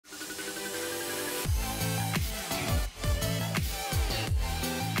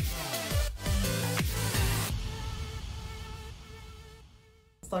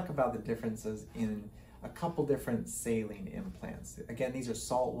talk about the differences in a couple different saline implants. Again, these are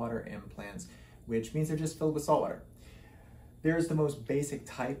saltwater implants, which means they're just filled with salt water. There's the most basic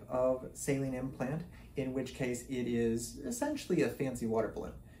type of saline implant, in which case it is essentially a fancy water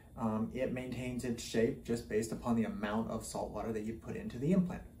balloon. It maintains its shape just based upon the amount of salt water that you put into the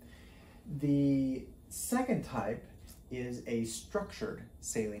implant. The second type is a structured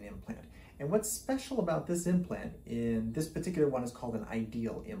saline implant. And what's special about this implant, in this particular one, is called an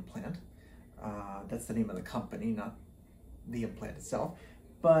ideal implant. That's the name of the company, not the implant itself.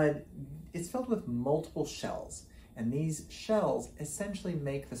 But it's filled with multiple shells. And these shells essentially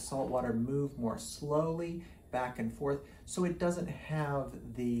make the salt water move more slowly back and forth, so it doesn't have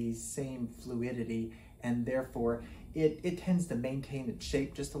the same fluidity, and therefore it tends to maintain its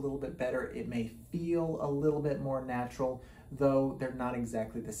shape just a little bit better. It may feel a little bit more natural, though they're not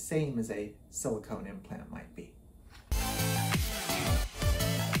exactly the same as a silicone implant might be.